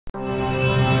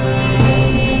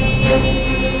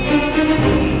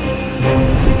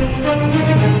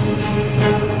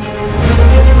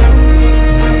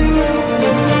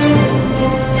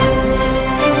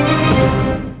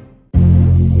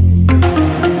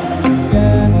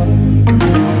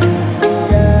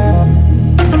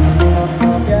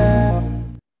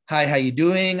Hi, how you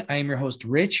doing? I am your host,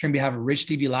 Rich, here on behalf of Rich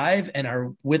TV Live,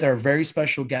 and with our very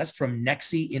special guest from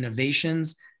NEXE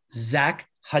Innovations, Zac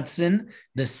Hudson,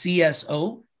 the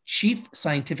CSO, Chief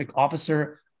Scientific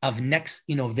Officer of NEXE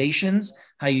Innovations.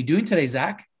 How you doing today,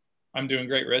 Zac? I'm doing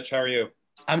great, Rich. How are you?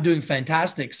 I'm doing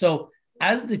fantastic. So,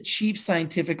 as the Chief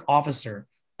Scientific Officer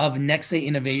of NEXE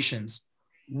Innovations,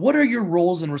 what are your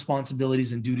roles and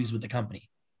responsibilities and duties with the company?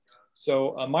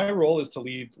 So my role is to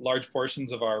lead large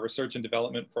portions of our research and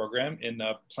development program in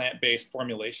plant-based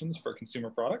formulations for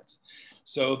consumer products.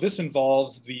 So this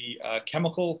involves the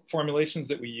chemical formulations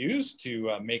that we use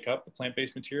to make up the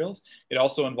plant-based materials. It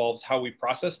also involves how we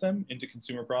process them into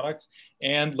consumer products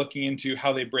and looking into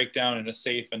how they break down in a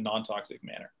safe and non-toxic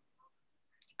manner.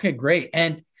 Okay, great.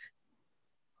 And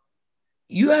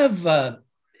you have,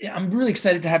 I'm really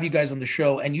excited to have you guys on the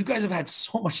show, and you guys have had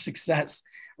so much success.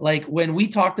 Like when we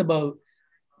talked about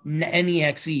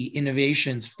NEXE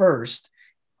Innovations first,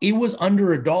 it was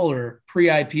under $1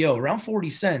 pre-IPO, around 40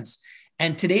 cents.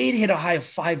 And today it hit a high of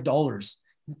 $5.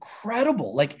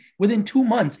 Incredible. Like within 2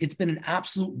 months, it's been an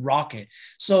absolute rocket.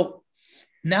 So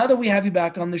now that we have you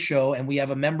back on the show and we have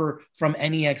a member from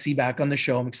NEXE back on the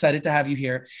show, I'm excited to have you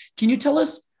here. Can you tell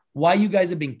us why you guys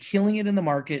have been killing it in the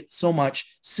market so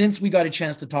much since we got a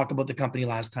chance to talk about the company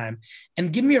last time?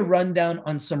 And give me a rundown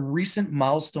on some recent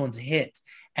milestones hit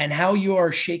and how you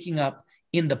are shaking up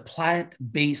in the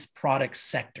plant-based product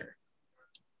sector.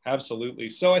 Absolutely.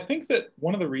 So I think that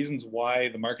one of the reasons why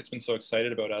the market's been so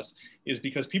excited about us is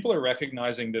because people are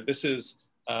recognizing that this is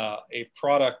a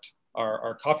product,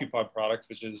 our coffee pod product,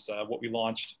 which is what we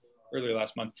launched earlier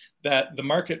last month, that the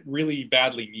market really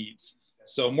badly needs.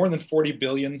 So more than 40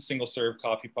 billion single-serve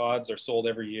coffee pods are sold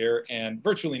every year, and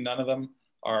virtually none of them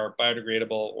are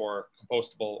biodegradable or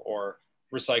compostable or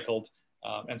recycled.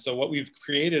 And so what we've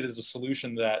created is a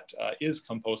solution that is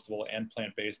compostable and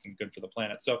plant-based and good for the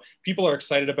planet. So people are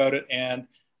excited about it, and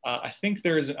I think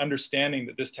there is an understanding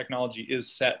that this technology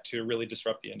is set to really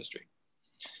disrupt the industry.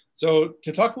 So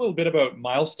to talk a little bit about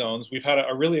milestones, we've had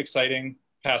a really exciting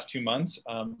past 2 months.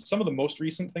 Some of the most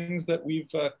recent things that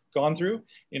we've gone through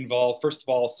involve, first of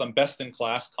all, some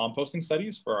best-in-class composting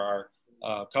studies for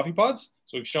our coffee pods.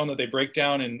 So we've shown that they break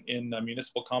down in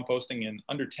municipal composting in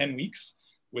under 10 weeks,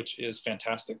 which is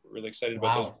fantastic. We're really excited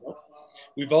about those results.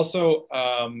 We've also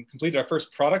completed our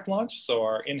first product launch. So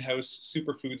our in-house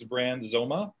superfoods brand,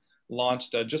 Zoma,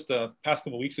 launched just the past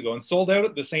couple of weeks ago and sold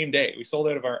out the same day. We sold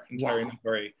out of our entire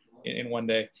inventory in 1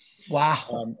 day.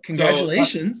 Wow,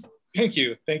 congratulations. Thank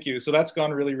you. Thank you. So that's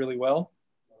gone really, really well.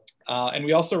 And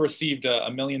we also received a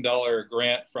 $1 million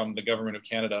grant from the government of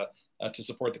Canada to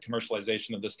support the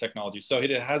commercialization of this technology. So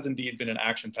it has indeed been an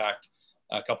action-packed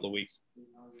couple of weeks.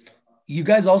 You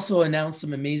guys also announced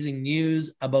some amazing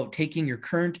news about taking your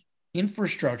current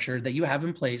infrastructure that you have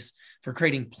in place for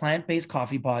creating plant-based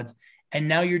coffee pods, and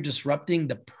now you're disrupting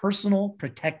the personal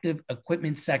protective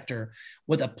equipment sector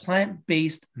with a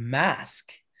plant-based mask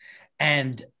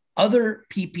and other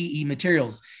PPE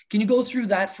materials. Can you go through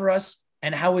that for us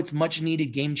and how it's much needed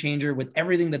game changer with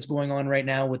everything that's going on right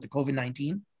now with the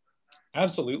COVID-19?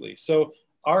 Absolutely. So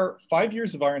our 5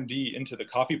 years of R&D into the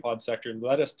coffee pod sector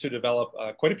led us to develop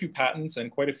quite a few patents and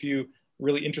quite a few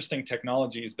really interesting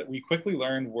technologies that we quickly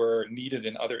learned were needed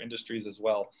in other industries as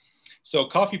well. So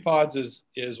coffee pods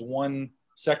is one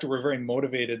sector we're very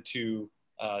motivated to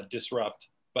disrupt,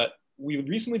 but we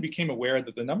recently became aware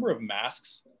that the number of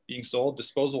masks being sold,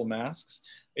 disposable masks,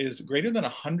 is greater than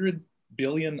 100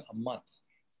 billion a month.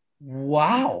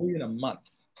 Wow. 100 billion a month.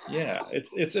 Yeah,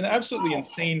 it's an absolutely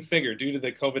insane figure due to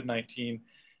the COVID-19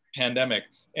 pandemic.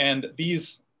 And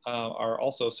these are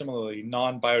also similarly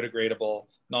non-biodegradable,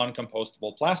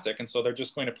 non-compostable plastic. And so they're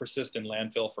just going to persist in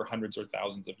landfill for hundreds or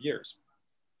thousands of years.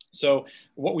 So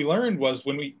what we learned was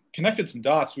when we connected some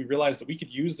dots, we realized that we could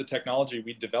use the technology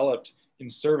we developed in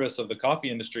service of the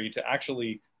coffee industry to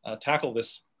actually tackle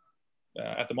this,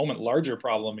 at the moment, larger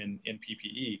problem in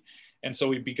PPE. And so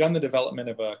we've begun the development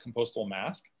of a compostable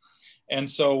mask. And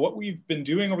so what we've been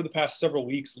doing over the past several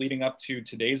weeks leading up to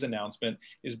today's announcement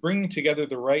is bringing together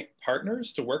the right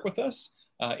partners to work with us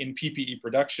in PPE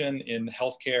production, in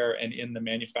healthcare, and in the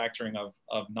manufacturing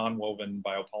of non-woven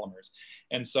biopolymers.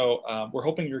 And so we're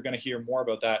hoping you're going to hear more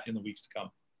about that in the weeks to come.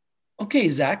 Okay,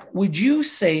 Zac, would you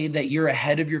say that you're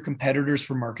ahead of your competitors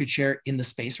for market share in the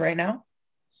space right now?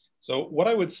 So what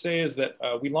I would say is that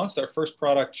we launched our first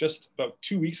product just about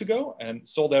 2 weeks ago and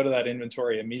sold out of that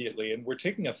inventory immediately. And we're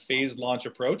taking a phased launch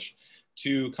approach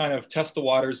to kind of test the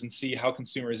waters and see how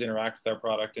consumers interact with our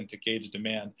product and to gauge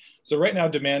demand. So right now,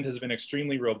 demand has been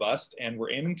extremely robust, and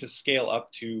we're aiming to scale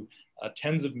up to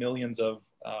tens of millions of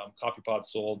coffee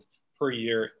pods sold per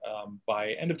year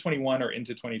by end of 21 or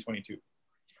into 2022.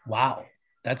 Wow,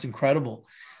 that's incredible.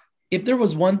 If there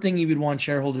was one thing you would want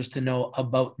shareholders to know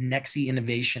about NEXE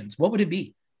Innovations, what would it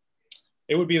be?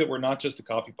 It would be that we're not just a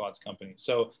coffee pods company.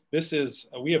 So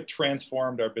we have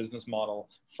transformed our business model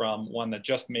from one that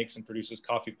just makes and produces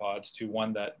coffee pods to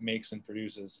one that makes and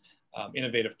produces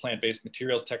innovative plant-based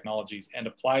materials technologies and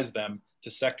applies them to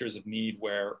sectors of need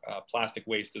where plastic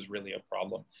waste is really a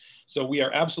problem. So we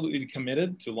are absolutely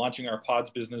committed to launching our pods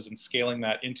business and scaling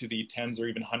that into the tens or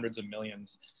even hundreds of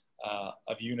millions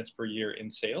of units per year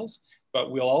in sales. But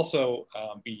we'll also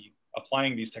be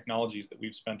applying these technologies that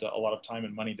we've spent a lot of time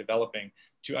and money developing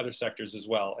to other sectors as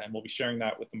well. And we'll be sharing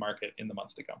that with the market in the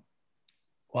months to come.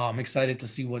 Wow, I'm excited to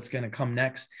see what's going to come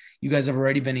next. You guys have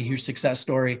already been a huge success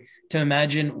story. To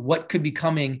imagine what could be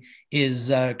coming is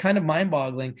kind of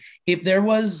mind-boggling. If there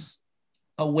was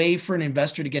a way for an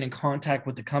investor to get in contact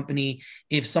with the company,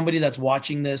 if somebody that's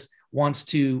watching this wants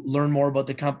to learn more about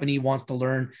the company, wants to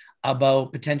learn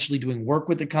about potentially doing work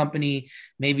with the company,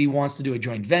 maybe wants to do a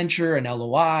joint venture, an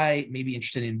LOI, maybe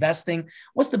interested in investing,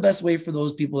 what's the best way for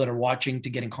those people that are watching to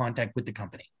get in contact with the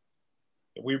company?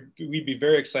 We'd be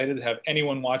very excited to have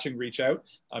anyone watching reach out.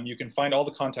 You can find all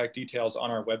the contact details on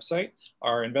our website.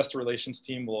 Our investor relations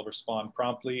team will respond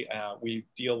promptly. We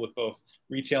deal with both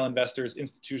retail investors,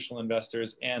 institutional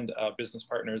investors, and business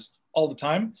partners all the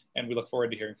time, and we look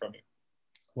forward to hearing from you.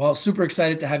 Well, super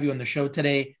excited to have you on the show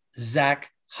today. Zac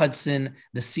Hudson,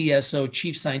 the CSO,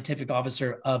 Chief Scientific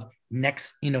Officer of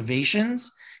NEXE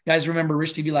Innovations. Guys, remember,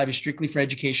 Rich TV Live is strictly for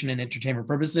education and entertainment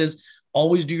purposes.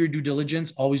 Always do your due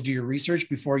diligence. Always do your research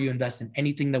before you invest in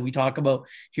anything that we talk about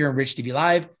here on Rich TV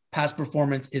Live. Past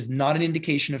performance is not an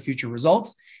indication of future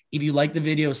results. If you like the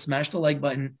video, smash the like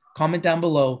button, comment down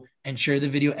below, and share the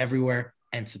video everywhere,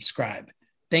 and subscribe.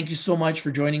 Thank you so much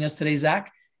for joining us today,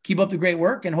 Zac. Keep up the great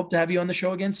work and hope to have you on the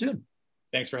show again soon.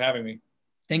 Thanks for having me.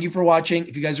 Thank you for watching.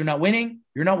 If you guys are not winning,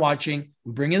 you're not watching.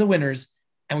 We bring you the winners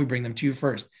and we bring them to you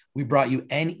first. We brought you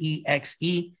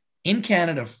NEXE in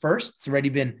Canada first. It's already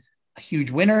been a huge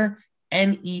winner.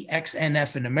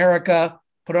 NEXNF in America.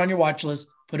 Put it on your watch list,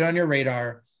 put it on your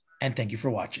radar, and thank you for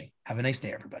watching. Have a nice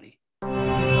day, everybody.